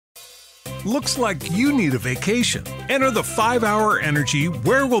Looks like you need a vacation. Enter the 5-Hour Energy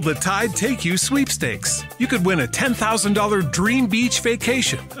Where Will the Tide Take You sweepstakes. You could win a $10,000 dream beach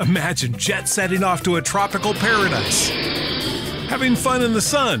vacation. Imagine jet setting off to a tropical paradise, having fun in the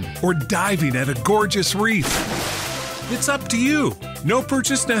sun, or diving at a gorgeous reef. It's up to you. No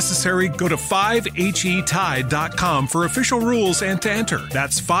purchase necessary. Go to 5HETide.com for official rules and to enter.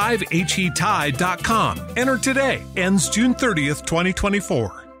 That's 5HETide.com. Enter today. Ends June 30th,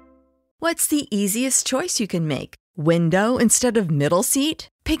 2024. What's the easiest choice you can make? Window instead of middle seat?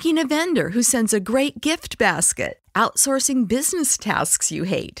 Picking a vendor who sends a great gift basket? Outsourcing business tasks you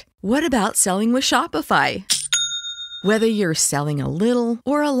hate? What about selling with Shopify? Whether you're selling a little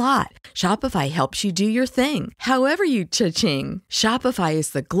or a lot, Shopify helps you do your thing, however you cha-ching. Shopify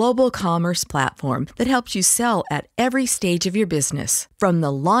is the global commerce platform that helps you sell at every stage of your business. From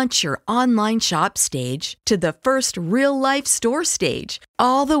the launch your online shop stage to the first real-life store stage,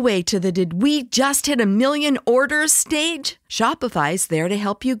 all the way to the did we just hit 1 million orders stage. Shopify's there to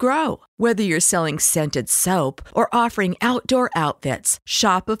help you grow. Whether you're selling scented soap or offering outdoor outfits,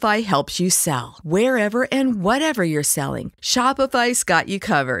 Shopify helps you sell. Wherever and whatever you're selling, Shopify's got you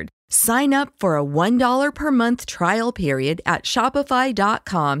covered. Sign up for a $1 per month trial period at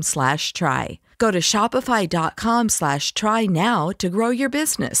shopify.com/try. Go to shopify.com/try now to grow your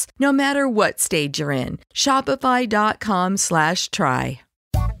business, no matter what stage you're in. Shopify.com/try.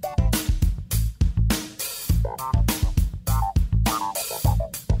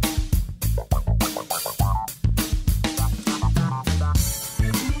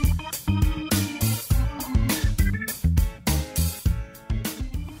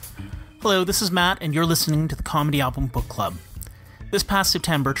 Hello, this is Matt, and you're listening to the Comedy Album Book Club. This past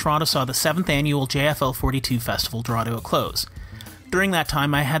September, Toronto saw the 7th annual JFL42 festival draw to a close. During that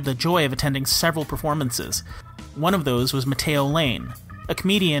time, I had the joy of attending several performances. One of those was Matteo Lane, a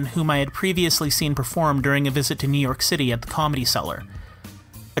comedian whom I had previously seen perform during a visit to New York City at the Comedy Cellar.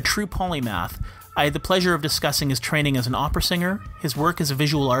 A true polymath, I had the pleasure of discussing his training as an opera singer, his work as a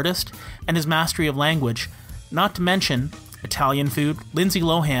visual artist, and his mastery of language, not to mention Italian food, Lindsay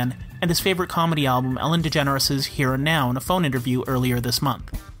Lohan, and his favorite comedy album, Ellen DeGeneres' Here and Now, in a phone interview earlier this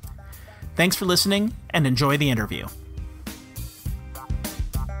month. Thanks for listening, and enjoy the interview.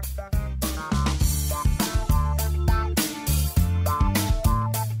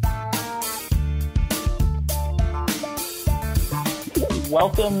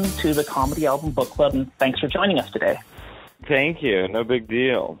 Welcome to the Comedy Album Book Club, and thanks for joining us today. Thank you. No big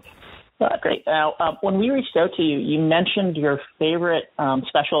deal. Great. Now, when we reached out to you, you mentioned your favorite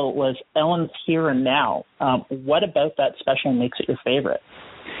special was Ellen's Here and Now. What about that special makes it your favorite?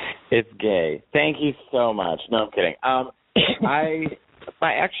 It's gay. Thank you so much. No, I'm kidding. I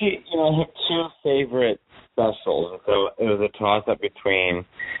actually, have two favorite specials. So it was a toss-up between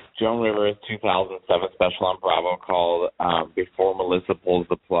Joan Rivers' 2007 special on Bravo called Before Melissa Pulls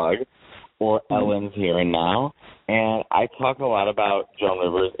the Plug, or Ellen's Here and Now. And I talk a lot about Joan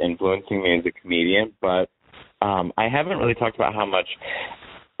Rivers influencing me as a comedian, but I haven't really talked about how much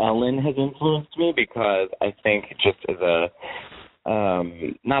Ellen has influenced me, because I think just as a,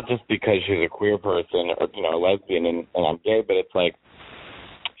 not just because she's a queer person or, a lesbian and I'm gay, but it's like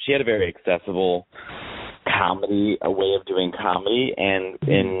she had a very accessible comedy, a way of doing comedy. And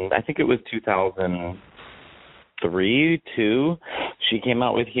in, I think it was 2003, she came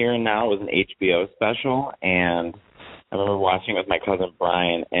out with Here and Now. It was an HBO special, and I remember watching it with my cousin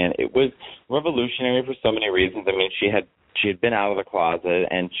Brian, and it was revolutionary for so many reasons. I mean, she had been out of the closet,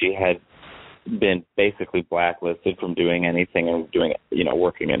 and she had been basically blacklisted from doing anything and doing,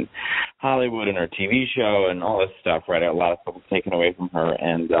 working in Hollywood and her TV show and all this stuff, right? A lot of stuff was taken away from her,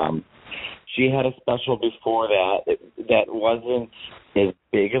 and she had a special before that wasn't as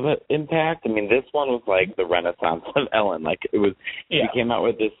big of an impact. I mean, this one was like the renaissance of Ellen. Like, it was, She came out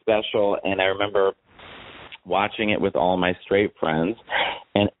with this special, and I remember watching it with all my straight friends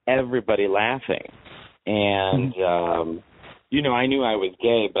and everybody laughing. And, I knew I was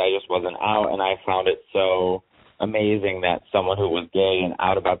gay, but I just wasn't out, and I found it so amazing that someone who was gay and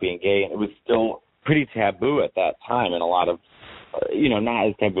out about being gay, and it was still pretty taboo at that time in a lot of, not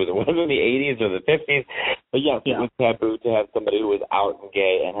as taboo as it was in the 80s or the 50s, but yes, it was taboo to have somebody who was out and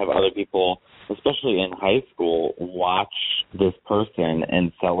gay and have other people, especially in high school, watch this person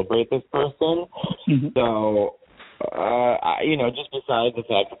and celebrate this person. So, just besides the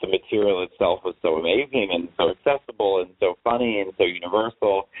fact that the material itself was so amazing and so accessible and so funny and so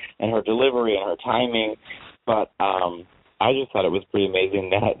universal, and her delivery and her timing, but I just thought it was pretty amazing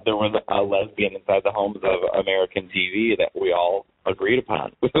that there was a lesbian inside the homes of American TV that we all agreed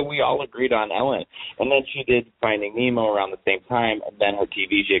upon. We all agreed on Ellen. And then she did Finding Nemo around the same time, and then her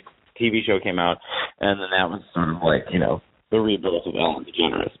TV TV show came out, and then that was sort of like, you know, the rebirth of Ellen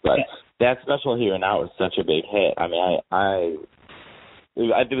DeGeneres. But that special Here and Now was such a big hit. I mean,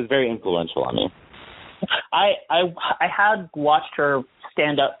 it was very influential on me. I had watched her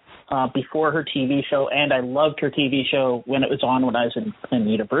stand up before her TV show, and I loved her TV show when it was on when I was in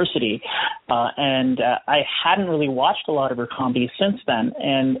university. And I hadn't really watched a lot of her comedy since then.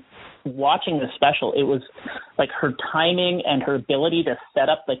 And watching the special, it was like her timing and her ability to set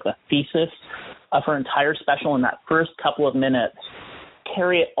up like the thesis of her entire special in that first couple of minutes,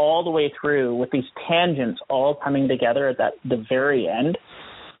 carry it all the way through with these tangents all coming together at the very end.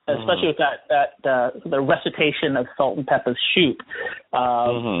 Especially with that the recitation of Salt and Pepper's Shoot,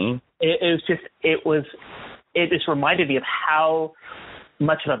 it just reminded me of how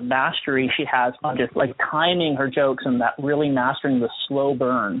much of a mastery she has on just like timing her jokes and that really mastering the slow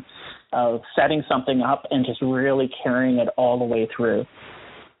burn of setting something up and just really carrying it all the way through.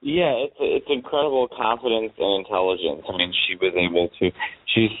 Yeah, it's incredible confidence and intelligence. I mean, she was able to.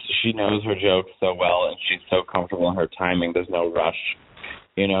 She knows her jokes so well, and she's so comfortable in her timing. There's no rush.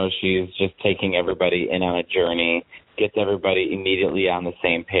 You know, she's just taking everybody in on a journey, gets everybody immediately on the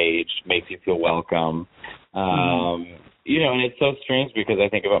same page, makes you feel welcome. You know, and it's so strange because I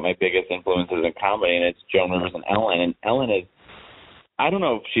think about my biggest influences in comedy, and it's Joan Rivers and Ellen. And Ellen is, I don't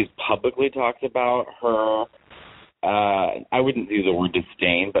know if she's publicly talked about her, I wouldn't use the word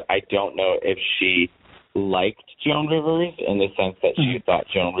disdain, but I don't know if she liked Joan Rivers in the sense that she thought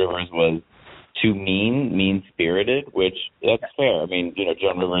Joan Rivers was too mean-spirited, which that's fair. I mean, you know,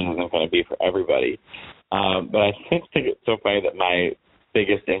 Joan Rivers isn't going to be for everybody. But I think it's so funny that my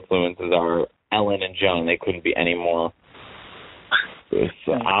biggest influences are Ellen and Joan. They couldn't be any more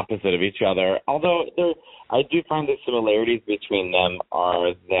opposite of each other. Although I do find the similarities between them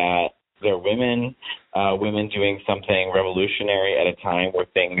are that they're women doing something revolutionary at a time where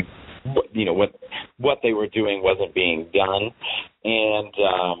things, you know, what they were doing wasn't being done. And,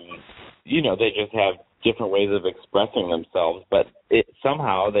 you know, they just have different ways of expressing themselves, but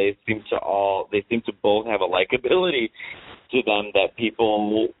somehow they seem to both have a likability to them that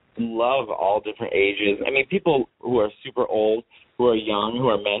people love all different ages. I mean, people who are super old, who are young, who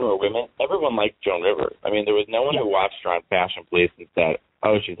are men, who are women, everyone liked Joan Rivers. I mean, there was no one who watched her on Fashion Police and said,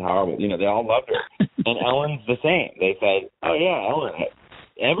 oh, she's horrible. You know, they all loved her. And Ellen's the same. They said, oh, yeah, Ellen.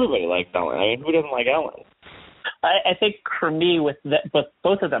 Everybody likes Ellen. I mean, who doesn't like Ellen? I think for me with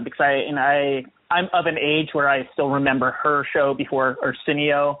both of them, because I'm of an age where I still remember her show before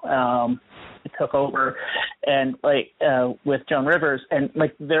Arsenio took over, and like with Joan Rivers, and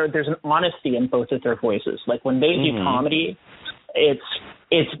like there's an honesty in both of their voices. Like when they do comedy,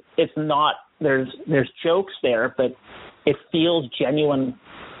 it's not there's jokes there, but it feels genuine.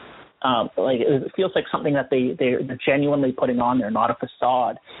 Like it feels like something that they're genuinely putting on there, not a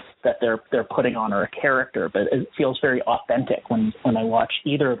facade that they're putting on or a character, but it feels very authentic when I watch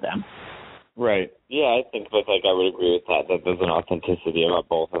either of them. Right. Yeah, I think I would agree with that there's an authenticity about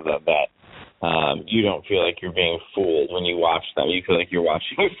both of them that you don't feel like you're being fooled when you watch them. You feel like you're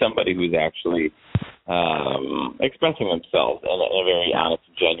watching somebody who's actually expressing themselves in a very honest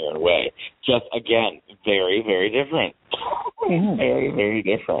and genuine way. Just, again, very, very different. Very, very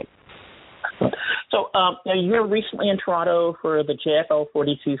different. So you were recently in Toronto for the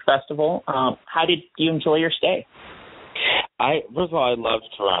JFL42 festival. How did you enjoy your stay? First of all, I loved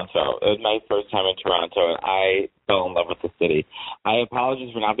Toronto. It was my first time in Toronto, and I fell in love with the city. I apologize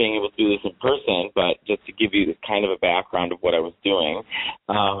for not being able to do this in person, but just to give you kind of a background of what I was doing,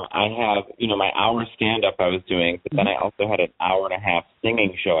 I have, my hour stand-up I was doing, but then I also had an hour-and-a-half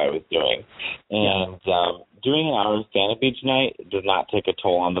singing show I was doing. And doing an hour stand-up each night does not take a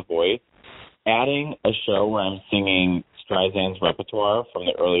toll on the voice. Adding a show where I'm singing Streisand's repertoire from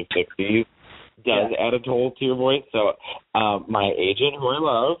the early 60s does add a toll to your voice. So my agent, who I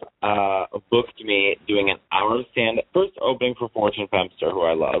love, booked me doing an hour of stand-up, first opening for Fortune Femster, who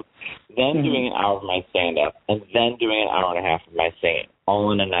I love, then doing an hour of my stand-up, and then doing an hour and a half of my singing,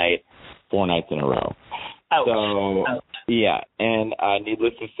 all in a night, 4 nights in a row. Ouch. So, yeah, and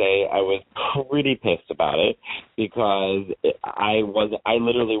needless to say, I was pretty pissed about it because I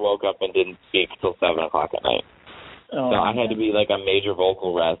literally woke up and didn't speak till 7 o'clock at night. Oh. So I had to be like a major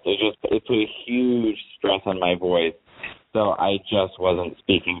vocal rest. It put a huge stress on my voice. So I just wasn't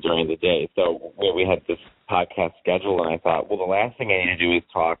speaking during the day. So we had this podcast scheduled, and I thought, well, the last thing I need to do is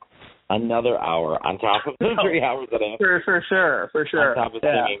talk another hour on top of the 3 hours that I have. For sure. On top of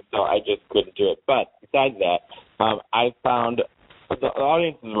singing, so I just couldn't do it. But besides that, I found the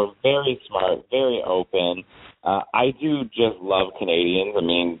audiences were very smart, very open. I do just love Canadians. I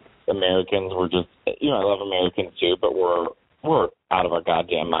mean, Americans were just, I love Americans too, but we're we're out of our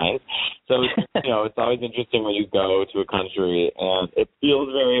goddamn minds. So, it's always interesting when you go to a country and it feels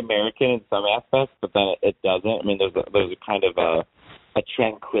very American in some aspects, but then it doesn't. I mean, there's a kind of a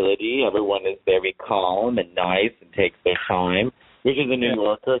tranquility. Everyone is very calm and nice and takes their time, which as a New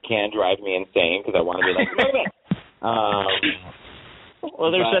Yorker can drive me insane because I want to be like,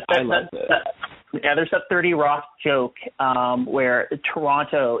 well, there's that 30 Rock joke where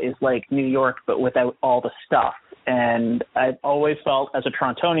Toronto is like New York but without all the stuff. And I've always felt as a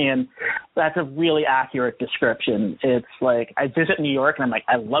Torontonian, that's a really accurate description. It's like I visit New York and I'm like,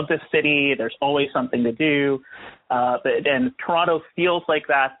 I love this city. There's always something to do. And Toronto feels like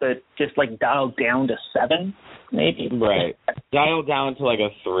that, but just like dialed down to 7, maybe. Right. Dialed down to like a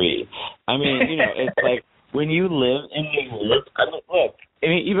 3. I mean, it's like when you live in New York, look,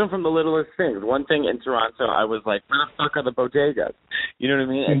 even from the littlest things. One thing in Toronto, I was like, where the fuck are the bodegas? You know what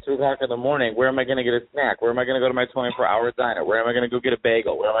I mean? At 2 o'clock in the morning, where am I going to get a snack? Where am I going to go to my 24-hour diner? Where am I going to go get a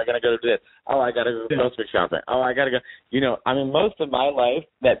bagel? Where am I going to go to this? Oh, I got to go grocery shopping. Oh, I got to go. Most of my life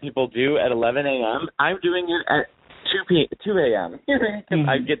that people do at 11 a.m., I'm doing it at 2 a.m. because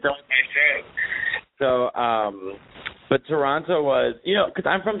I get done with my show. So, but Toronto was, because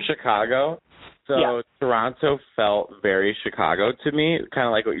I'm from Chicago. So Toronto felt very Chicago to me, kind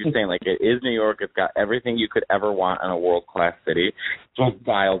of like what you're saying. Like, it is New York. It's got everything you could ever want in a world-class city, just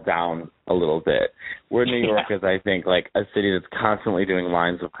dialed down a little bit. Where New York is, I think, like a city that's constantly doing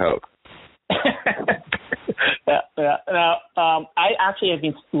lines of coke. Now, I actually have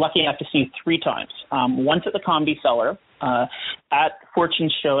been lucky enough to see you 3 times. Once at the Comedy Cellar, at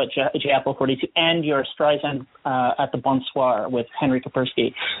Fortune's show at JFL42, and your Streisand at the Bonsoir with Henry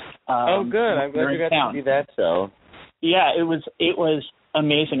Kapersky. Oh, good. I'm glad you got to see that show. Yeah, it was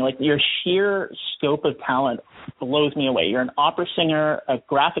amazing. Like, your sheer scope of talent blows me away. You're an opera singer, a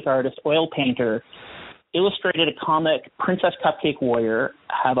graphic artist, oil painter, illustrated a comic, Princess Cupcake Warrior,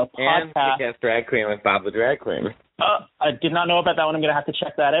 have a podcast. And Kick-Ass Drag Queen with Bob the Drag Queen. I did not know about that one. I'm going to have to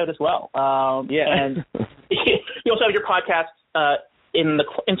check that out as well. And you also have your podcast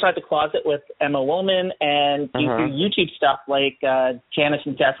Inside the Closet with Emma Woolman, and you do YouTube stuff like Janice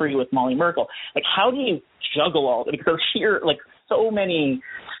and Jeffrey with Molly Merkel. Like, how do you juggle all that? Because here, like, so many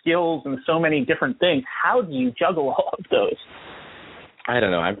skills and so many different things. How do you juggle all of those? I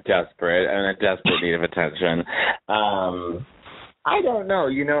don't know. I'm desperate. I'm in desperate need of attention. I don't know.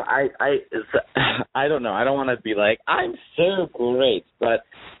 I don't know. I don't want to be like, I'm so great. But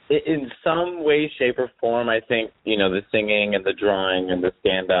in some way, shape, or form, I think, the singing and the drawing and the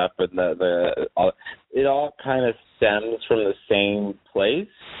stand-up and it all kind of stems from the same place.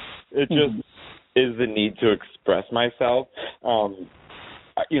 It just is the need to express myself.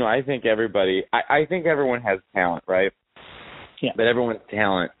 I think I think everyone has talent, right? Yeah. But everyone's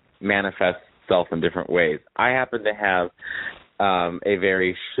talent manifests itself in different ways. I happen to have a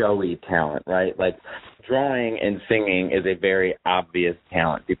very showy talent, right? Like, drawing and singing is a very obvious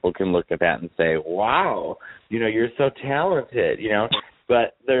talent. People can look at that and say, wow, you're so talented,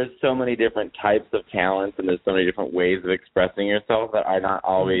 But there's so many different types of talents, and there's so many different ways of expressing yourself that are not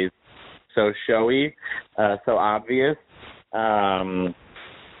always so showy, so obvious.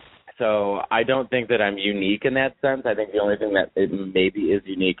 So I don't think that I'm unique in that sense. I think the only thing that it maybe is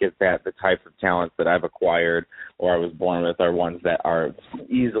unique is that the types of talents that I've acquired or I was born with are ones that are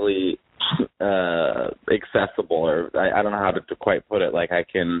easily accessible, or I don't know how to quite put it. Like, I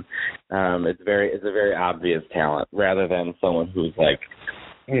can, it's a very obvious talent rather than someone who's like,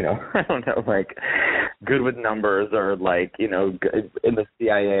 I don't know, like good with numbers or like, good in the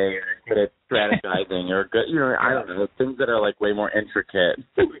CIA or good at strategizing or good, I don't know, things that are like way more intricate,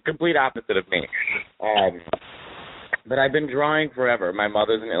 complete opposite of me. But I've been drawing forever. My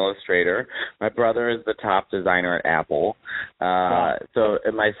mother's an illustrator. My brother is the top designer at Apple. So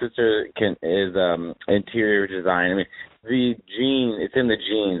and my sister is interior design. I mean, it's in the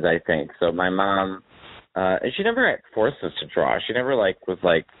genes, I think. So my mom, and she never forced us to draw. She never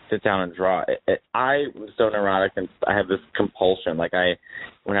was sit down and draw. I'm so neurotic, and I have this compulsion.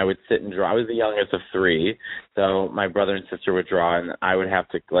 When I would sit and draw, I was the youngest of 3. So my brother and sister would draw, and I would have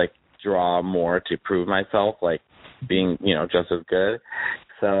to draw more to prove myself, being just as good.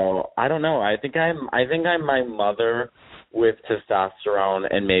 So I don't know. I think I'm my mother with testosterone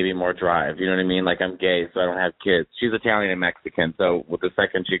and maybe more drive. You know what I mean? I'm gay, so I don't have kids. She's Italian and Mexican, so with the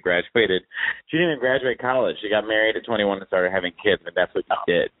second she graduated, she didn't even graduate college. She got married at 21 and started having kids, and that's what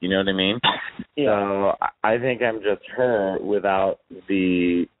she did. You know what I mean? Yeah. So I think I'm just her without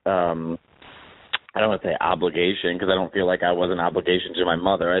the I don't want to say obligation, because I don't feel like I was an obligation to my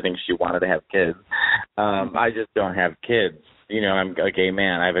mother. I think she wanted to have kids. I just don't have kids, I'm a gay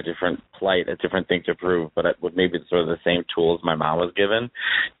man. I have a different plight, a different thing to prove, but with maybe sort of the same tools my mom was given.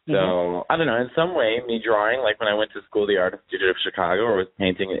 So, I don't know, in some way, me drawing, like when I went to school, the Art Institute of Chicago, or was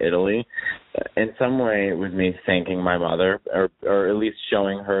painting in Italy, in some way it was me thanking my mother, or at least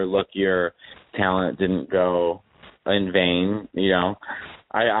showing her, look, your talent didn't go in vain,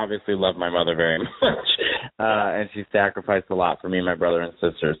 I obviously love my mother very much, and she sacrificed a lot for me and my brother and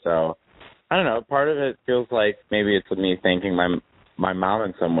sister. So, I don't know, part of it feels like maybe it's me thanking my mom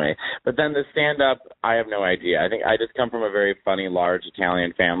in some way. But then the stand-up, I have no idea. I think I just come from a very funny, large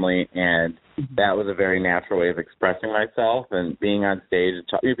Italian family, and that was a very natural way of expressing myself and being on stage.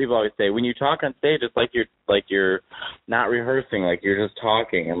 People always say, when you talk on stage, it's like you're not rehearsing, like you're just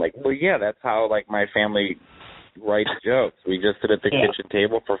talking. I'm like, well, yeah, that's how like my family writes jokes. We just sit at the kitchen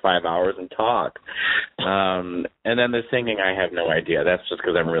table for 5 hours and talk. And then the singing, I have no idea. That's just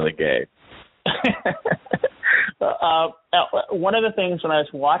because I'm really gay. One of the things when I was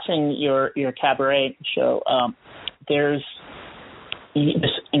watching your cabaret show, there's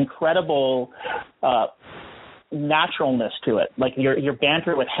this incredible naturalness to it. Like your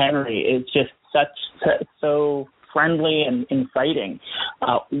banter with Henry is just so friendly and inviting.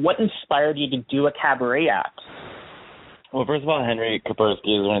 What inspired you to do a cabaret act? Well, first of all, Henry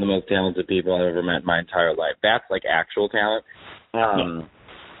Kapersky is one of the most talented people I've ever met in my entire life. That's like actual talent.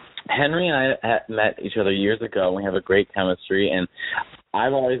 Henry and I met each other years ago, and we have a great chemistry, and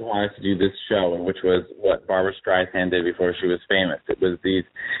I've always wanted to do this show, which was what Barbra Streisand did before she was famous. There's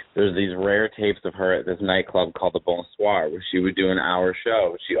these rare tapes of her at this nightclub called the Bonsoir, where she would do an hour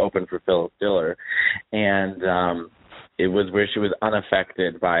show. She opened for Phyllis Diller, and it was where she was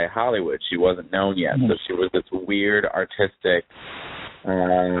unaffected by Hollywood. She wasn't known yet, so she was this weird, artistic,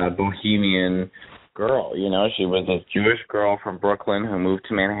 bohemian girl. She was this Jewish girl from Brooklyn who moved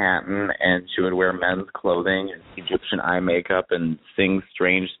to Manhattan, and she would wear men's clothing and Egyptian eye makeup and sing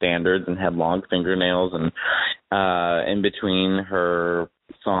strange standards and had long fingernails, and in between her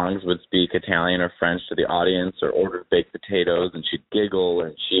songs would speak Italian or French to the audience or order baked potatoes, and she'd giggle,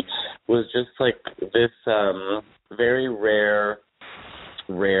 and she was just like this very rare,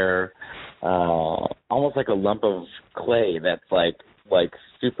 almost like a lump of clay that's like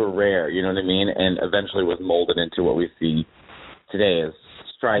super rare, you know what I mean? And eventually was molded into what we see today as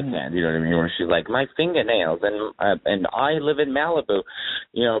Streisand, you know what I mean? Where she's like, my fingernails, and I live in Malibu,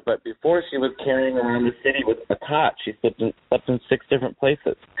 But before she was carrying around the city with a cot, she slept in 6 different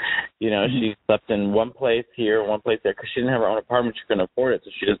places. She slept in one place here, one place there, because she didn't have her own apartment. She couldn't afford it,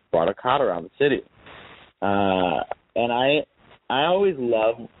 so she just brought a cot around the city. And I always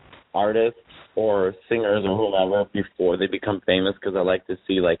love artists or singers or whoever before they become famous, because I like to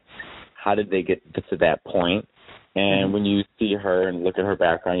see, like, how did they get to that point? And when you see her and look at her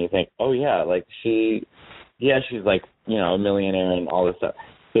background, you think, oh, yeah, like she's like, a millionaire and all this stuff.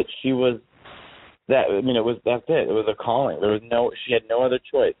 But she was that's it. It was a calling. She had no other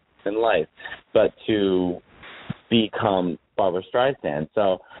choice in life but to become Barbra Streisand.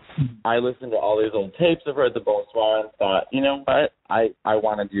 So I listened to all these old tapes of her at the Bonsoir and thought, you know what, I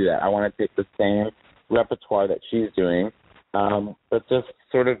want to do that. I want to take the same repertoire that she's doing, but just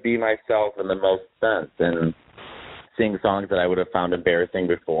sort of be myself in the most sense and sing songs that I would have found embarrassing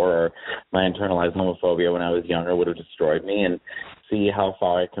before, or my internalized homophobia when I was younger would have destroyed me, and see how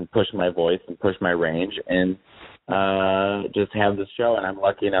far I can push my voice and push my range and just have this show. And I'm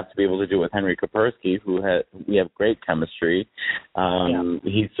lucky enough to be able to do it with Henry Kapersky, we have great chemistry.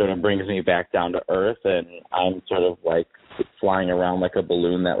 He sort of brings me back down to earth, and I'm sort of like flying around like a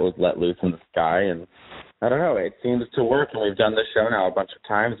balloon that was let loose in the sky. And I don't know, it seems to work, and we've done this show now a bunch of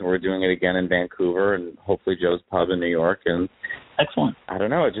times, and we're doing it again in Vancouver and hopefully Joe's Pub in New York. And excellent. I don't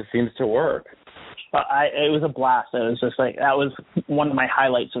know, it just seems to work. It was a blast. It was just like, that was one of my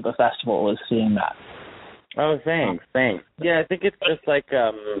highlights of the festival, was seeing that. Oh, thanks. Yeah, I think it's just like,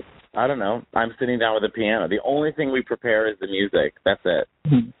 I don't know, I'm sitting down with a piano. The only thing we prepare is the music. That's it.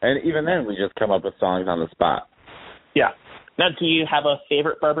 And even then, we just come up with songs on the spot. Yeah. Now, do you have a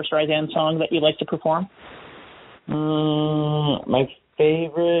favorite Barbra Streisand song that you like to perform? My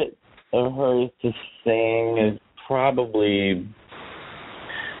favorite of hers to sing is probably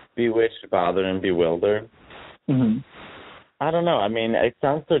Bewitched, Bothered, and Bewildered. I don't know. I mean, it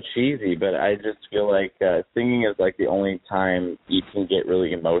sounds so cheesy, but I just feel like singing is like the only time you can get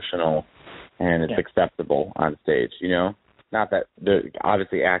really emotional and it's acceptable on stage, Not that,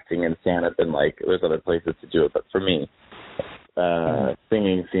 obviously acting and stand-up and like there's other places to do it, but for me,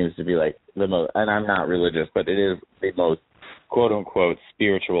 singing seems to be like the most, and I'm not religious, but it is the most quote-unquote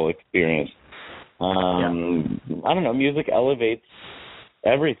spiritual experience. I don't know, music elevates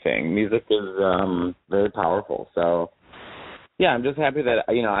everything. Music is very powerful, so I'm just happy that,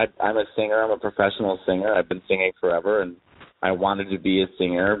 I'm a singer. I'm a professional singer. I've been singing forever, and I wanted to be a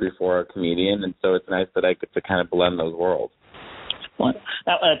singer before a comedian, and so it's nice that I get to kind of blend those worlds. Well,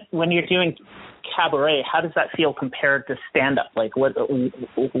 now, when you're doing cabaret, how does that feel compared to stand-up? Like, where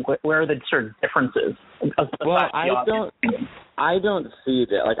are the sort of differences? Well, I don't see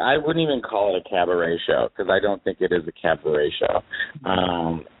that. Like, I wouldn't even call it a cabaret show because I don't think it is a cabaret show.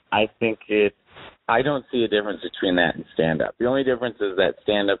 I don't see a difference between that and stand-up. The only difference is that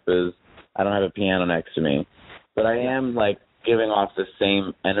stand-up is I don't have a piano next to me, but I am, like, giving off the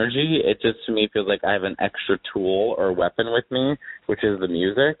same energy. It just, to me, feels like I have an extra tool or weapon with me, which is the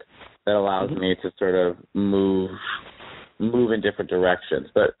music, that allows me to sort of move in different directions.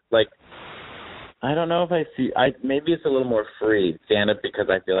 But, like, I don't know if maybe it's a little more free stand-up because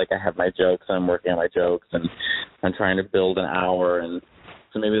I feel like I have my jokes and I'm working on my jokes and I'm trying to build an hour, and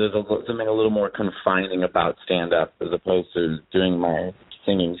so maybe there's something a little more confining about stand-up as opposed to doing my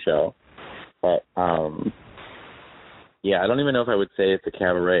singing show. But, I don't even know if I would say it's a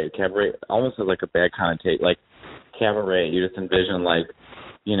cabaret. Cabaret almost has, like, a bad connotation. Like, cabaret, you just envision, like,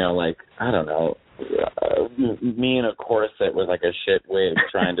 I don't know, me in a corset with, like, a shit wig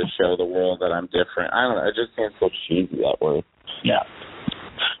trying to show the world that I'm different. I don't know. It just seems so cheesy, that word. Yeah.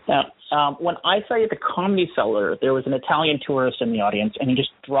 Now, when I saw you at the Comedy Cellar, there was an Italian tourist in the audience, and you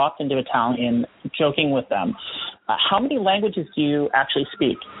just dropped into Italian, joking with them. How many languages do you actually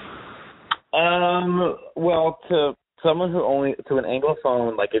speak? Well, to someone to an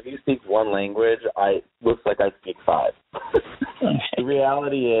Anglophone, like, if you speak one language, looks like I speak 5. The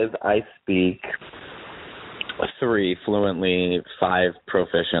reality is I speak 3 fluently, 5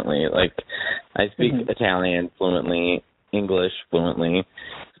 proficiently. Like, I speak Italian fluently, English fluently,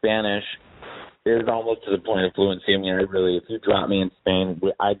 Spanish is almost to the point of fluency. I mean, if you drop me in Spain,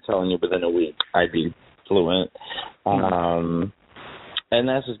 I'm telling you within a week I'd be fluent. And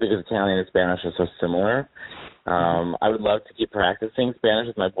that's just because Italian and Spanish are so similar. I would love to keep practicing Spanish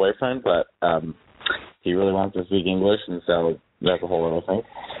with my boyfriend, but he really wants to speak English, and so that's a whole other thing.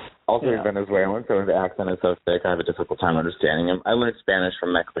 Also, he's Venezuelan, so his accent is so thick, I have a difficult time understanding him. I learned Spanish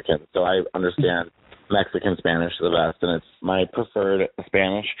from Mexicans, so I understand Mexican Spanish the best, and it's my preferred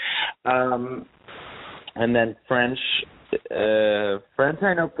Spanish. And then French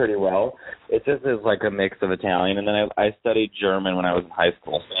I know pretty well. It just is like a mix of Italian, and then I studied German when I was in high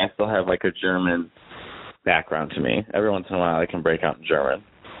school, so I still have like a German background to me. Every once in a while I can break out in German.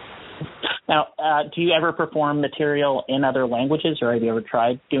 Now, do you ever perform material in other languages, or have you ever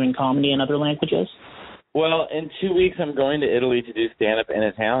tried doing comedy in other languages? Well, in 2 weeks I'm going to Italy to do stand-up in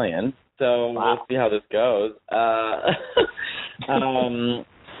Italian, so We'll see how this goes.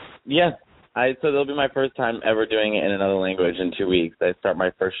 So it'll be my first time ever doing it in another language in 2 weeks. I start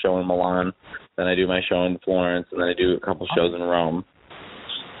my first show in Milan, then I do my show in Florence, and then I do a couple shows in Rome.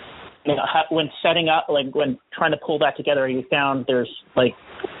 You know, when setting up, like when trying to pull that together, you found there's like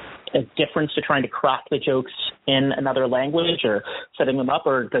a difference to trying to craft the jokes in another language or setting them up,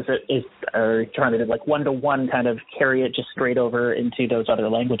 or are you trying to like one-to-one kind of carry it just straight over into those other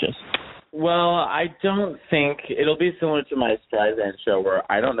languages? Well, I don't think it'll be similar to my Streisand show, where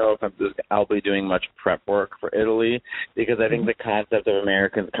I don't know if I'll be doing much prep work for Italy, because I think the concept of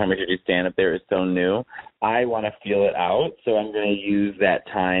Americans coming to do stand-up there is so new. I want to feel it out, so I'm going to use that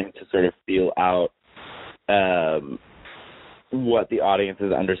time to sort of feel out what the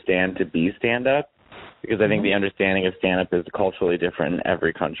audiences understand to be stand-up, because I think the understanding of stand-up is culturally different in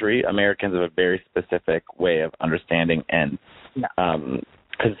every country. Americans have a very specific way of understanding and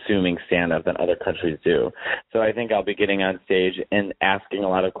consuming stand-up than other countries do. So I think I'll be getting on stage and asking a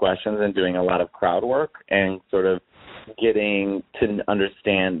lot of questions and doing a lot of crowd work and sort of getting to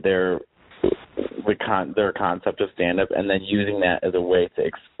understand their concept of stand-up, and then using that as a way to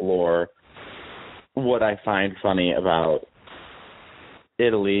explore what I find funny about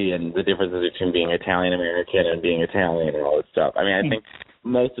Italy and the differences between being Italian-American and being Italian and all this stuff. I mean, I think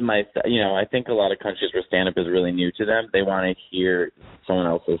most of I think a lot of countries where stand-up is really new to them, they want to hear someone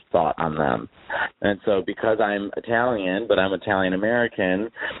else's thought on them. And so because I'm Italian, but I'm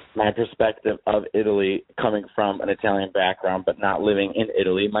Italian-American, my perspective of Italy coming from an Italian background but not living in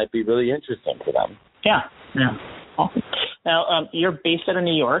Italy might be really interesting for them. Yeah. Awesome. Now, you're based out of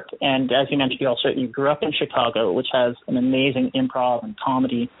New York, and as you mentioned, you grew up in Chicago, which has an amazing improv and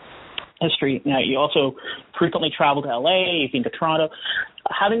comedy history. Now, you also frequently travel to LA, you've been to Toronto.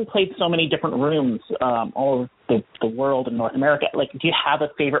 Having played so many different rooms all over the world in North America, like, do you have a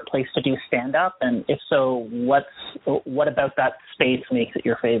favorite place to do stand-up? And if so, what about that space makes it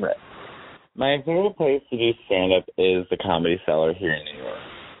your favorite? My favorite place to do stand-up is the Comedy Cellar here in New York.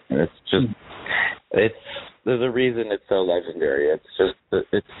 And there's a reason it's so legendary. It's just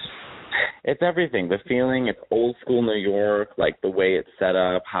it's everything. The feeling, it's old school New York, like the way it's set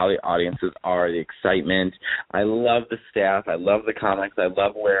up, how the audiences are, the excitement. I love the staff. I love the comics. I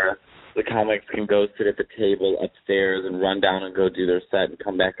love where the comics can go sit at the table upstairs and run down and go do their set and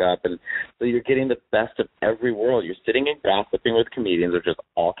come back up. And so you're getting the best of every world. You're sitting and gossiping with comedians, which is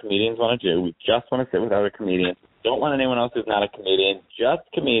all comedians want to do. We just want to sit with other comedians. Don't want anyone else who's not a comedian, just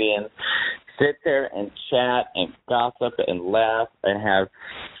comedians. Sit there and chat and gossip and laugh and have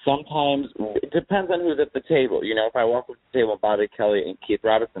sometimes, it depends on who's at the table. You know, if I walk up to the table and Bobby Kelly and Keith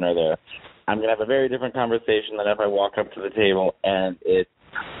Robinson are there, I'm going to have a very different conversation than if I walk up to the table and it's,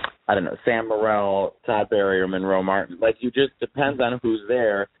 I don't know, Sam Morril, Todd Barry, or Monroe Martin. Like, you just depends on who's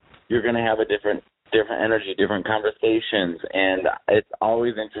there. You're going to have a different energy, different conversations, and it's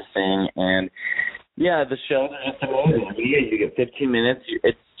always interesting. And yeah, the shows are just amazing. I mean, you get 15 minutes.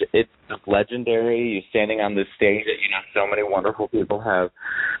 It's just legendary. You're standing on this stage that so many wonderful people have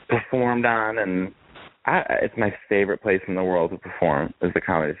performed on, and it's my favorite place in the world to perform is the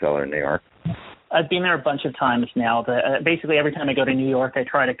Comedy Cellar in New York. I've been there a bunch of times now. Basically, every time I go to New York, I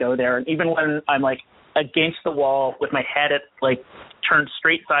try to go there. And even when I'm, like, against the wall with my head turned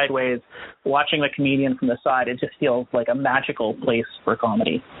straight sideways, watching the comedian from the side, it just feels like a magical place for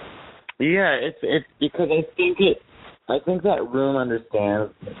comedy. Yeah, it's because I think that room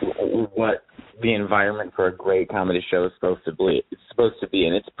understands what the environment for a great comedy show is supposed to be,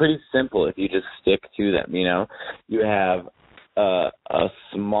 and it's pretty simple if you just stick to them. You have a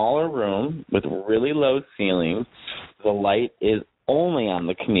smaller room with really low ceilings. The light is only on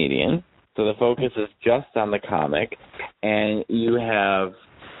the comedian, so the focus is just on the comic, and you have,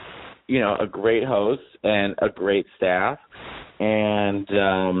 a great host and a great staff, and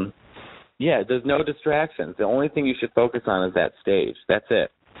there's no distractions. The only thing you should focus on is that stage. That's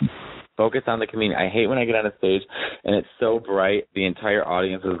it. Focus on the comedian. I hate when I get on a stage and it's so bright, the entire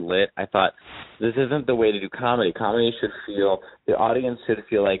audience is lit. I thought, this isn't the way to do comedy. The audience should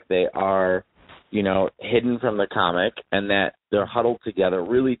feel like they are, hidden from the comic and that they're huddled together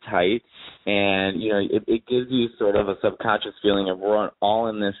really tight. And, it gives you sort of a subconscious feeling of we're all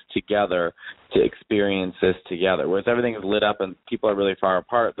in this together to experience this together. Whereas everything is lit up and people are really far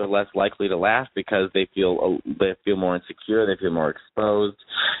apart, they're less likely to laugh because they feel more insecure, they feel more exposed.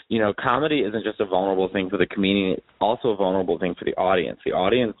 Comedy isn't just a vulnerable thing for the comedian, it's also a vulnerable thing for the audience. The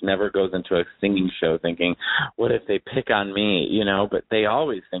audience never goes into a singing show thinking, what if they pick on me, but they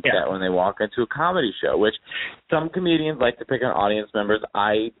always think that when they walk into a comedy show, which some comedians like to pick on audience members.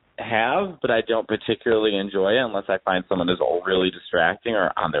 I have, but I don't particularly enjoy it unless I find someone who's really distracting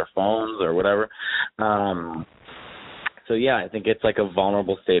or on their phones or whatever. I think it's like a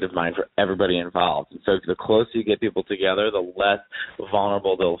vulnerable state of mind for everybody involved. And so the closer you get people together, the less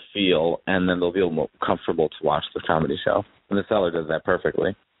vulnerable they'll feel, and then they'll feel more comfortable to watch the comedy show. And the Cellar does that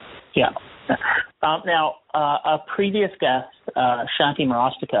perfectly. Yeah. Now, a previous guest, Shanti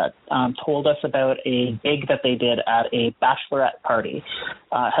Marostica, told us about a gig that they did at a bachelorette party.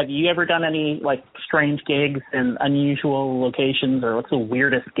 Have you ever done any strange gigs in unusual locations, or what's the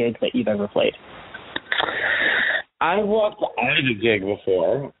weirdest gig that you've ever played? I walked out of a gig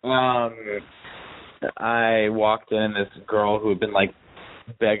before. I walked in, this girl who had been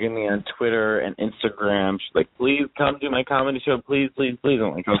begging me on Twitter and Instagram. She's like, please come do my comedy show, please, please, please.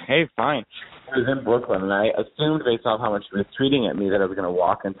 I'm like, okay, fine. I was in Brooklyn, and I assumed based off how much she was tweeting at me that I was going to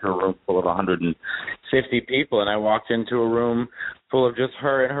walk into a room full of 150 people, and I walked into a room full of just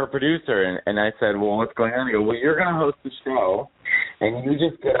her and her producer, and I said, well, what's going on? They go, well, you're going to host the show, and you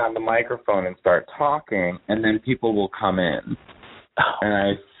just get on the microphone and start talking, and then people will come in. And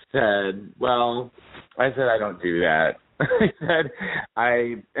I said, I don't do that.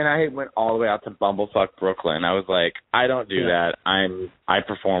 I went all the way out to Bumblefuck, Brooklyn. I was like, I don't do that. I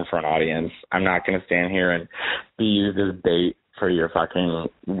perform for an audience. I'm not going to stand here and be used as bait for your fucking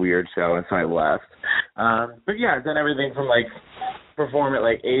weird show. And so I left. But yeah, I've done everything from perform at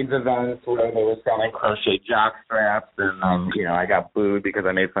AIDS events where they were selling crochet jock straps, and I got booed because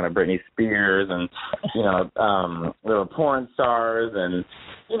I made fun of Britney Spears, and there were porn stars, and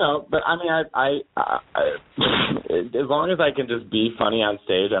but I mean, I as long as I can just be funny on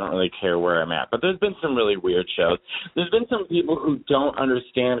stage, I don't really care where I'm at. But there's been some really weird shows. There's been some people who don't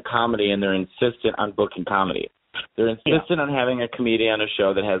understand comedy, and they're insistent on booking comedy. They're insistent on having a comedian on a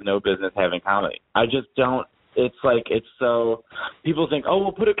show that has no business having comedy. I just don't. It's so people think, oh,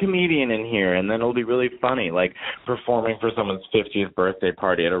 we'll put a comedian in here and then it'll be really funny, performing for someone's 50th birthday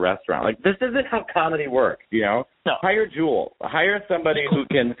party at a restaurant. This isn't how comedy works, No. Hire Jewel. Hire somebody who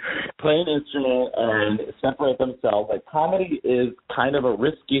can play an instrument and separate themselves. Comedy is kind of a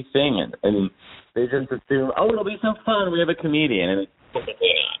risky thing, and They just assume, oh, it'll be so fun. We have a comedian, and it's typically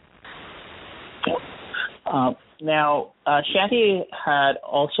not. Now, Shanti had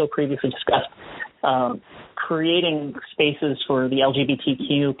also previously discussed creating spaces for the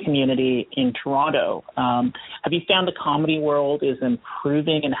LGBTQ community in Toronto. Have you found the comedy world is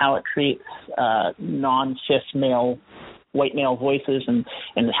improving in how it treats non-cis male, white male voices and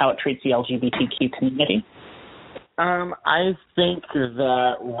how it treats the LGBTQ community? I think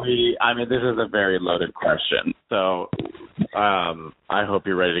that this is a very loaded question, so I hope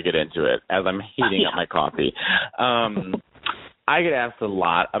you're ready to get into it as I'm heating up my coffee. I get asked a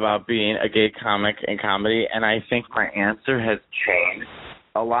lot about being a gay comic in comedy, and I think my answer has changed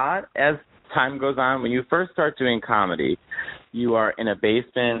a lot as time goes on. When you first start doing comedy, you are in a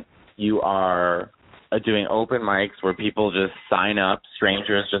basement, you are doing open mics where people just sign up,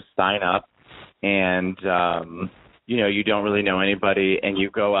 strangers just sign up, and you don't really know anybody, and you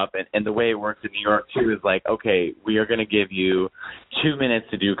go up, and the way it works in New York, too, is like, okay, we are going to give you 2 minutes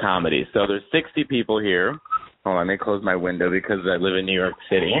to do comedy. So there's 60 people here. Hold on, let me close my window because I live in New York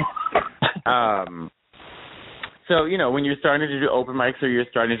City. So, when you're starting to do open mics or you're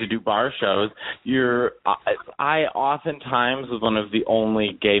starting to do bar shows, I oftentimes was one of the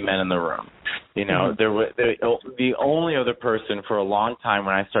only gay men in the room. The only other person for a long time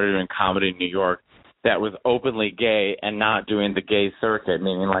when I started doing comedy in New York that was openly gay and not doing the gay circuit,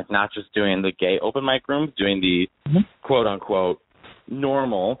 meaning like not just doing the gay open mic rooms, doing the quote-unquote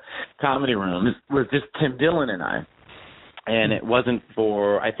normal comedy rooms, was just Tim Dillon and I. And it wasn't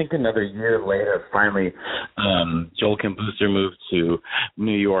for, I think, another year later, finally, Joel Kim Booster moved to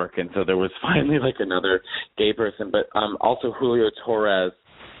New York, and so there was finally like another gay person, but also Julio Torres.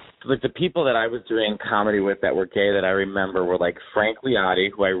 Like the people that I was doing comedy with that were gay that I remember were like Frank Liotti,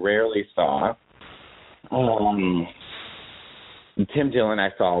 who I rarely saw. Tim Dillon I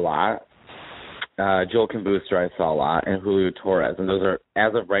saw a lot. Joel Kim Booster I saw a lot, and Julio Torres. And those are,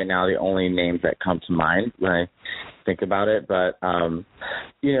 as of right now, the only names that come to mind when I think about it. But, so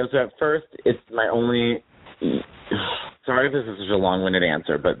at first, it's my only sorry if this is such a long-winded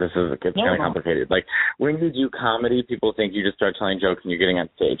answer, but it's kind of complicated. Like, when you do comedy, people think you just start telling jokes and you're getting on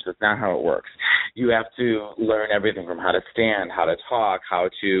stage. That's not how it works. You have to learn everything from how to stand, how to talk, how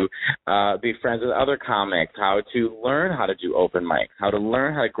to be friends with other comics, how to learn how to do open mics, how to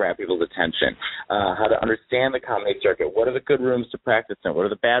learn how to grab people's attention, how to understand the comedy circuit. What are the good rooms to practice in? What are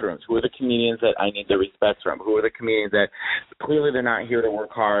the bad rooms? Who are the comedians that I need to respect from? Who are the comedians that clearly they're not here to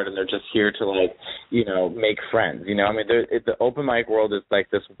work hard and they're just here to, make friends? The open mic world is like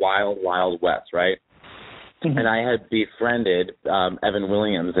this wild, wild west, right? Mm-hmm. And I had befriended Evan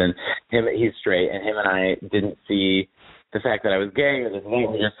Williams, and he's straight, and him and I didn't see the fact that I was gay or this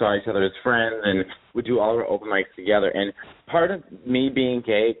thing. We just saw each other as friends and would do all of our open mics together. And part of me being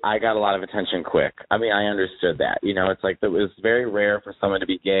gay, I got a lot of attention quick. I understood that. It's like it was very rare for someone to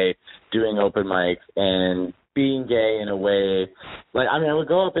be gay doing open mics and being gay in a way, I would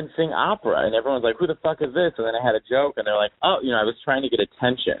go up and sing opera, and everyone's like, who the fuck is this? And then I had a joke, and they're like, oh, I was trying to get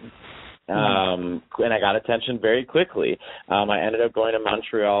attention. And I got attention very quickly. I ended up going to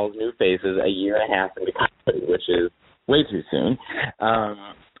Montreal's New Faces a year and a half into comedy, which is way too soon.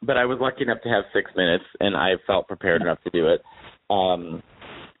 But I was lucky enough to have 6 minutes, and I felt prepared enough to do it.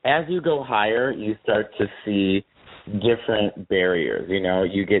 As you go higher, you start to see different barriers.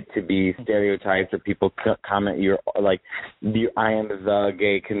 You get to be stereotyped, or people comment I am the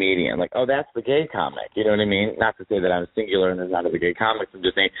gay comedian. Like, oh, that's the gay comic. You know what I mean? Not to say that I'm singular and there's not other gay comics. I'm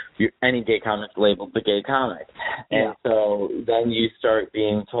just saying any gay comic is labeled the gay comic. And so then you start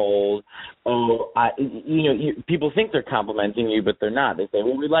being told, people think they're complimenting you, but they're not. They say,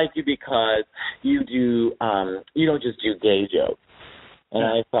 well, we like you because you don't just do gay jokes. And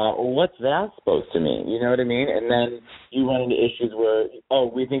I thought, well, what's that supposed to mean? You know what I mean? And then you run into issues where,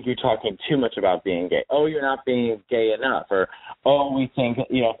 we think you're talking too much about being gay. Oh, you're not being gay enough. Or, we think,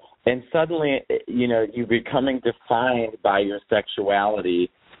 and suddenly, you're becoming defined by your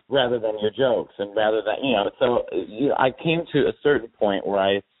sexuality rather than your jokes, and rather than, so I came to a certain point where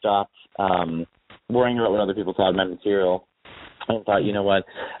I stopped worrying about what other people thought of my material. I thought, you know what,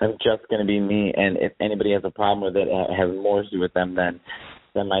 I'm just going to be me, and if anybody has a problem with it, it has more to do with them than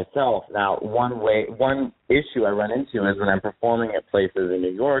myself. Now, one issue I run into is when I'm performing at places in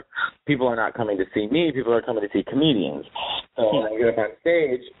New York, people are not coming to see me, people are coming to see comedians. So when I get up on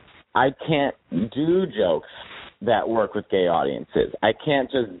stage, I can't do jokes that work with gay audiences. I can't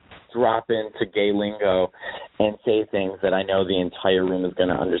just drop into gay lingo and say things that I know the entire room is going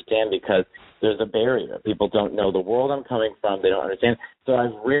to understand, because there's a barrier. People don't know the world I'm coming from. They don't understand. So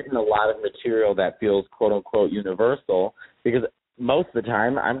I've written a lot of material that feels quote-unquote universal, because most of the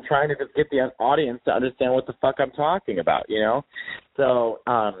time, I'm trying to just get the audience to understand what the fuck I'm talking about, you know? So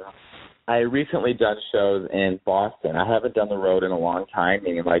I recently done shows in Boston. I haven't done the road in a long time,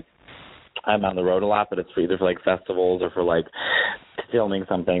 meaning like I'm on the road a lot, but it's for either for like festivals or for like filming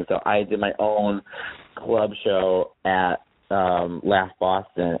something. So I did my own club show at Laugh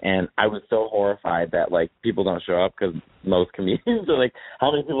Boston, and I was so horrified that like people don't show up because most comedians are like,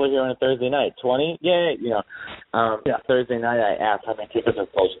 how many people are here on a Thursday night? 20? Yay! You know, Thursday night I asked how many tickets are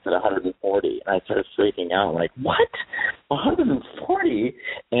sold. She said 140, and I started freaking out. Like, what? 140?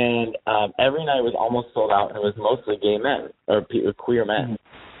 And every night was almost sold out, and it was mostly gay men or queer men.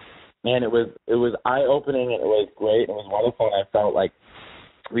 Mm-hmm. And it was eye-opening, and it was great, and it was wonderful, and I felt like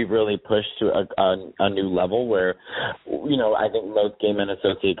we've really pushed to a new level where, you know, I think most gay men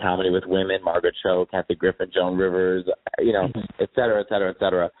associate comedy with women, Margaret Cho, Kathy Griffin, Joan Rivers, you know, et cetera, et cetera, et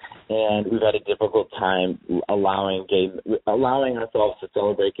cetera. And we've had a difficult time allowing ourselves to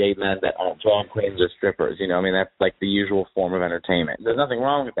celebrate gay men that aren't drag queens or strippers. You know, I mean, that's like the usual form of entertainment. There's nothing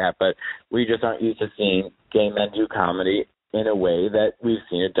wrong with that, but we just aren't used to seeing gay men do comedy in a way that we've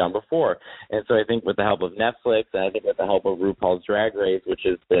seen it done before. And so I think with the help of Netflix, and I think with the help of RuPaul's Drag Race, which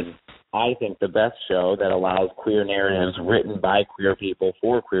has been, I think, the best show that allows queer narratives written by queer people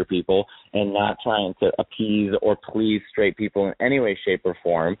for queer people and not trying to appease or please straight people in any way, shape, or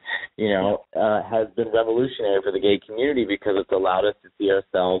form, you know, has been revolutionary for the gay community because it's allowed us to see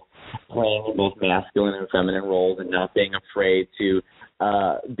ourselves playing both masculine and feminine roles and not being afraid to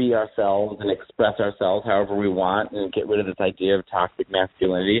be ourselves and express ourselves however we want and get rid of this idea of toxic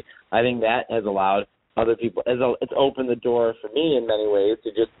masculinity. I think that has allowed other people, it's opened the door for me in many ways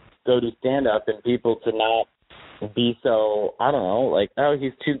to just go do stand-up and people to not be so, I don't know, like, oh,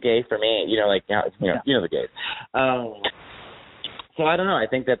 he's too gay for me, you know, like, you know the gays. So I don't know. I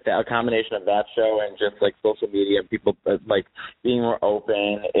think that a combination of that show and just like social media and people like being more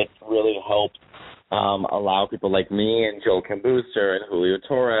open, it's really helped allow people like me and Joel Kim Booster and Julio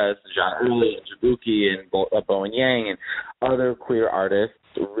Torres, John Early and Jabuki and Bowen Yang and other queer artists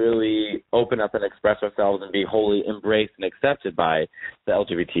to really open up and express ourselves and be wholly embraced and accepted by the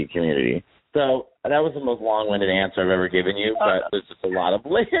LGBT community. So that was the most long-winded answer I've ever given you, but there's just a lot of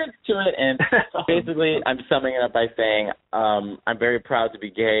layers to it. And basically, I'm summing it up by saying I'm very proud to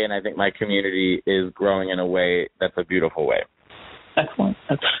be gay, and I think my community is growing in a way that's a beautiful way. Excellent.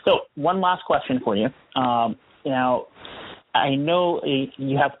 So one last question for you. Now, I know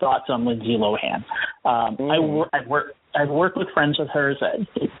you have thoughts on Lindsay Lohan. I've worked with friends of hers,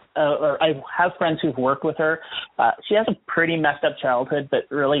 or I have friends who've worked with her. She has a pretty messed up childhood, but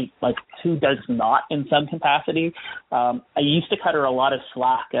really, like, who does not in some capacity? I used to cut her a lot of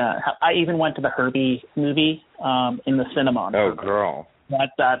slack. I even went to the Herbie movie in the cinema. Oh, girl.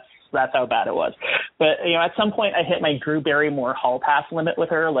 That's how bad it was. But, you know, at some point I hit my Drew Barrymore hall pass limit with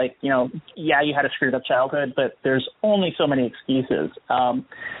her. Like, you know, yeah, you had a screwed up childhood, but there's only so many excuses.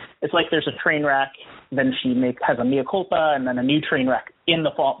 It's like there's a train wreck, then she has a mea culpa, and then a new train wreck in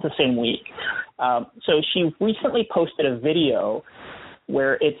the same week. So she recently posted a video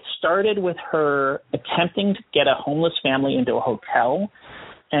where it started with her attempting to get a homeless family into a hotel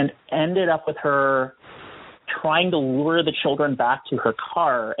and ended up with her trying to lure the children back to her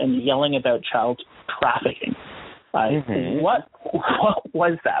car and yelling about child trafficking. What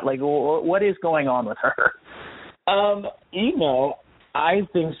was that? Like, what is going on with her? You know, I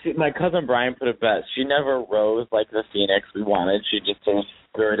think my cousin Brian put it best. She never rose like the phoenix we wanted. She just sort of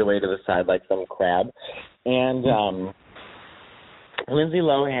scurried away to the side like some crab. And Lindsay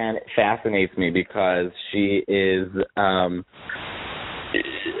Lohan fascinates me because she is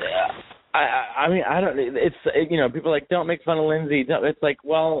I mean, I don't. It's you know, people are like, don't make fun of Lindsay. It's like,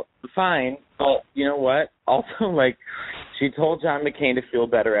 well, fine, but you know what? Also, like, she told John McCain to feel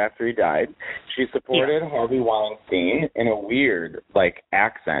better after he died. She supported Harvey Weinstein in a weird like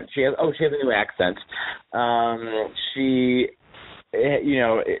accent. She has a new accent. She, you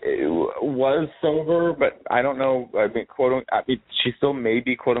know, was sober, but I don't know. I mean, she still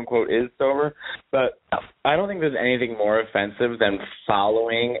maybe quote unquote is sober, but I don't think there's anything more offensive than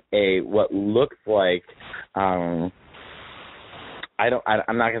following what looks like I'm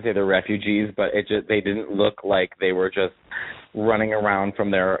not gonna say they're refugees, but they didn't look like they were just running around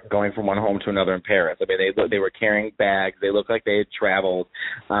going from one home to another in Paris. I mean, they were carrying bags. They looked like they had traveled.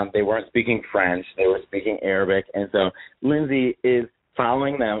 They weren't speaking French. They were speaking Arabic. And so Lindsay is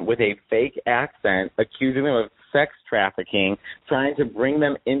following them with a fake accent, accusing them of sex trafficking, trying to bring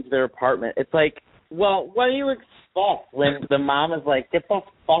them into their apartment. It's like, well, what do you fuck when the mom is like, get the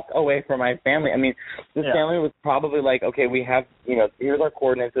fuck away from my family. I mean, this family was probably like, okay, we have, here's our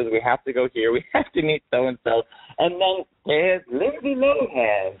coordinates. We have to go here. We have to meet so-and-so. And then there's Lindsay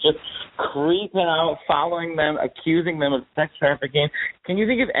Lohan just creeping out, following them, accusing them of sex trafficking. Can you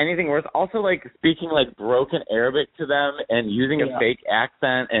think of anything worse? Also, like, speaking, like, broken Arabic to them and using a fake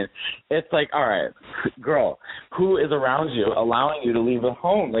accent. And it's like, all right, girl, who is around you allowing you to leave the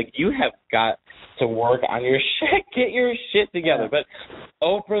home? Like, you have got to work on your shit. Get your shit together. But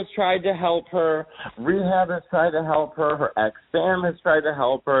Oprah's tried to help her. Rehab has tried to help her. Her ex Sam has tried to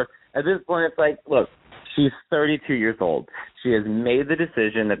help her. At this point, it's like, look, she's 32 years old. She has made the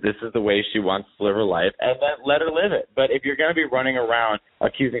decision that this is the way she wants to live her life, and then let her live it. But if you're going to be running around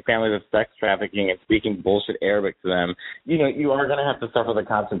accusing families of sex trafficking and speaking bullshit Arabic to them, you are going to have to suffer the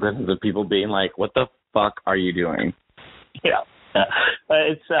consequences of people being like, what the fuck are you doing? Yeah. But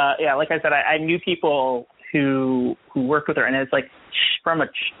it's, like I said, I knew people who worked with her, and it's like from a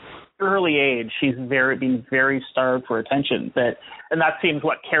early age, she's being very starved for attention. And that seems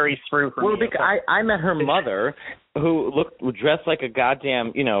what carries through for me. Well, because I met her mother, who dressed like a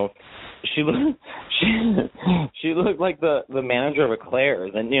goddamn, she looked like the manager of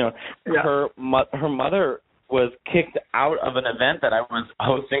Eclairs, and her mother was kicked out of an event that I was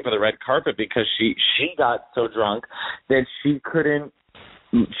hosting for the red carpet because she got so drunk that she couldn't.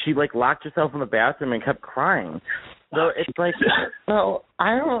 She locked herself in the bathroom and kept crying. So it's like, well,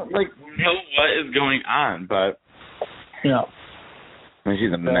 I don't know what is going on, but I mean,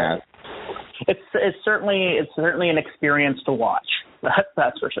 she's a mess. It's certainly an experience to watch.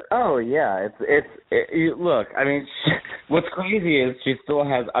 That's for sure. Oh yeah, look. I mean, what's crazy is she still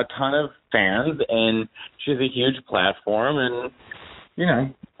has a ton of fans and she has a huge platform, and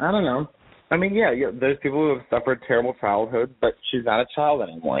I don't know. I mean, there's people who have suffered terrible childhoods, but she's not a child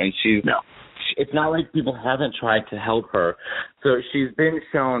anymore, and it's not like people haven't tried to help her. So she's been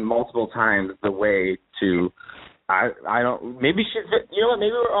shown multiple times the way to. Maybe she's.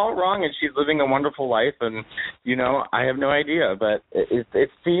 Maybe we're all wrong, and she's living a wonderful life, and I have no idea. But it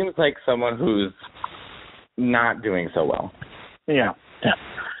seems like someone who's not doing so well. Yeah.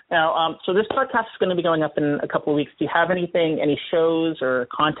 Now, so this podcast is going to be going up in a couple of weeks. Do you have any shows or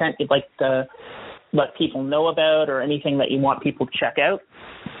content you'd like to let people know about, or anything that you want people to check out?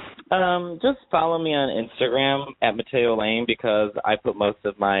 Just follow me on Instagram at Matteo Lane, because I put most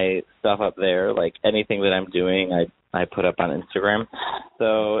of my stuff up there. Like anything that I'm doing, I put up on Instagram.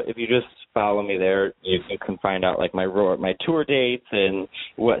 So if you just follow me there, you can find out like my tour dates and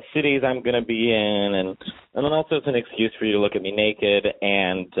what cities I'm going to be in, and then also it's an excuse for you to look at me naked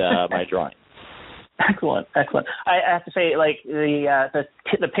and my drawing. Excellent. I have to say, like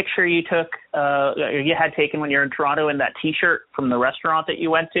the picture you had taken when you were in Toronto in that T-shirt from the restaurant that you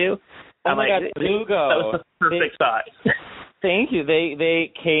went to. Oh my God, Sugo! That was the perfect size. Thank you.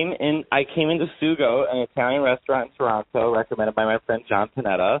 They came in. I came into Sugo, an Italian restaurant in Toronto, recommended by my friend John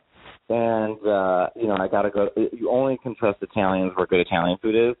Panetta. And I gotta go. You only can trust Italians where good Italian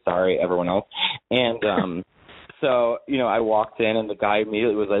food is. Sorry, everyone else. And so, I walked in, and the guy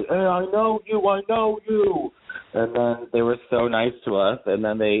immediately was like, "Hey, I know you." And then they were so nice to us, and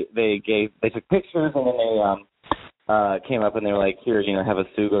then they took pictures, and then they came up and they were like, "Here, have a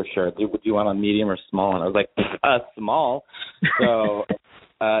Sugo shirt. Do you want a medium or small?" And I was like, "Small." So,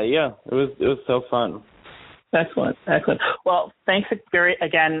 it was so fun. Excellent. Well, thanks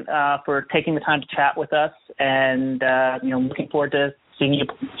again for taking the time to chat with us, and looking forward to seeing you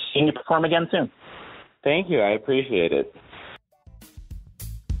perform again soon. Thank you. I appreciate it.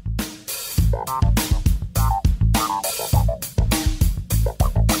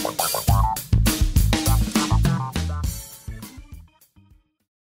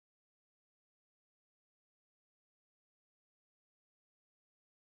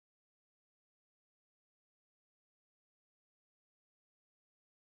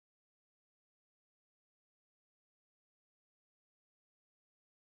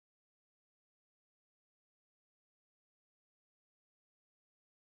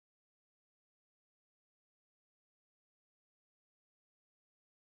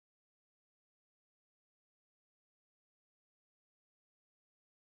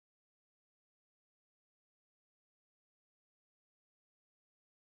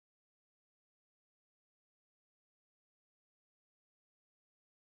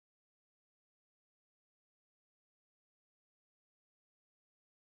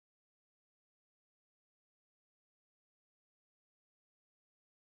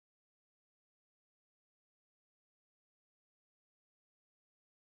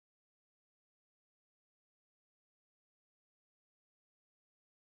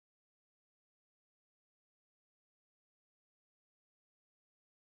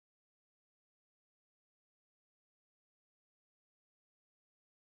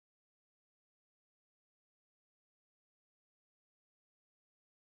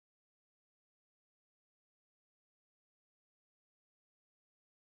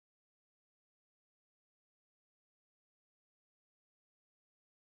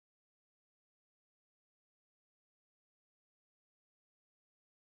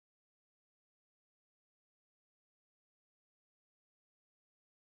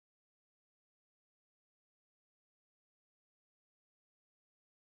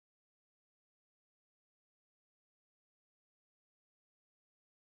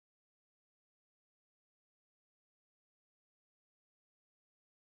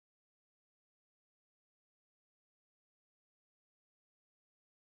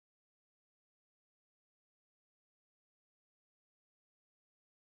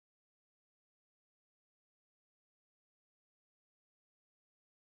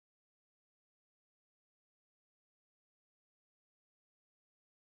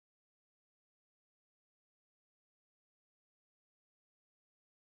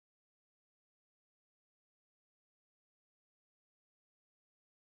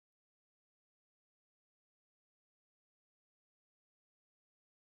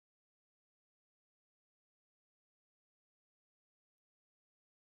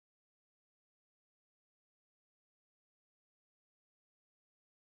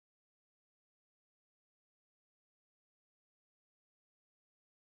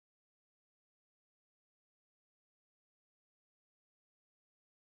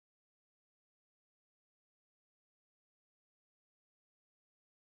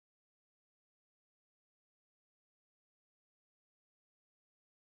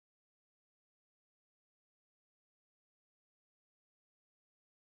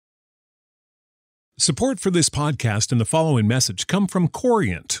 Support for this podcast and the following message come from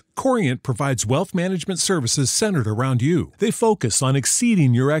Corient. Corient provides wealth management services centered around you. They focus on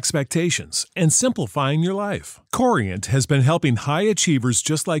exceeding your expectations and simplifying your life. Corient has been helping high achievers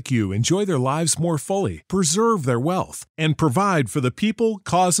just like you enjoy their lives more fully, preserve their wealth, and provide for the people,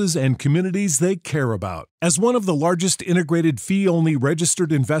 causes, and communities they care about. As one of the largest integrated fee-only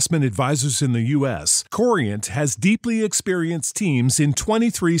registered investment advisors in the U.S., Corient has deeply experienced teams in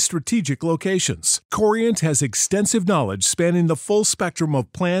 23 strategic locations. Corient has extensive knowledge spanning the full spectrum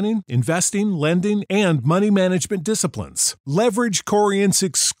of planning, investing, lending, and money management disciplines. Leverage Corient's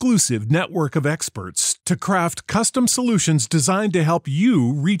exclusive network of experts to craft custom solutions designed to help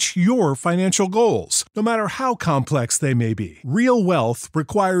you reach your financial goals, no matter how complex they may be. Real wealth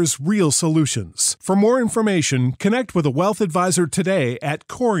requires real solutions. For more information, connect with a wealth advisor today at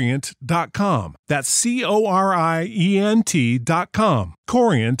Corient.com. That's Corient.com.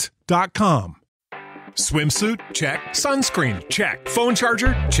 Corient.com. Swimsuit? Check. Sunscreen? Check. Phone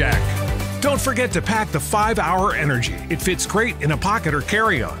charger? Check. Don't forget to pack the 5-Hour Energy. It fits great in a pocket or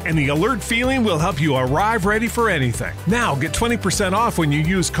carry-on, and the alert feeling will help you arrive ready for anything. Now get 20% off when you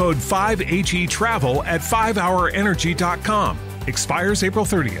use code 5HETRAVEL at 5hourenergy.com. Expires April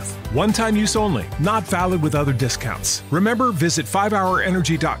 30th. One-time use only. Not valid with other discounts. Remember, visit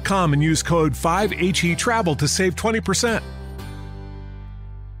 5hourenergy.com and use code 5HETRAVEL to save 20%.